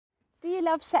Do you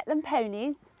love Shetland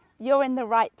ponies? You're in the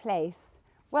right place.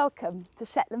 Welcome to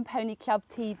Shetland Pony Club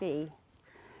TV.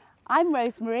 I'm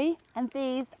Rosemary and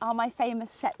these are my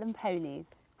famous Shetland ponies.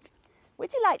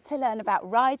 Would you like to learn about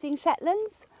riding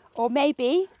Shetlands, or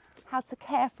maybe how to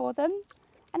care for them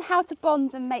and how to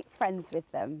bond and make friends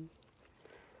with them?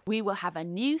 We will have a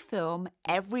new film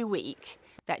every week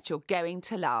that you're going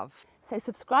to love. So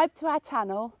subscribe to our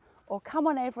channel or come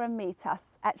on over and meet us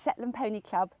at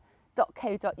shetlandponyclub.co.uk.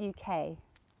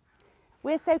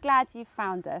 We're so glad you've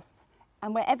found us,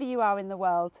 and wherever you are in the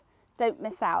world, don't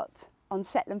miss out on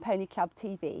Shetland Pony Club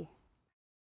TV.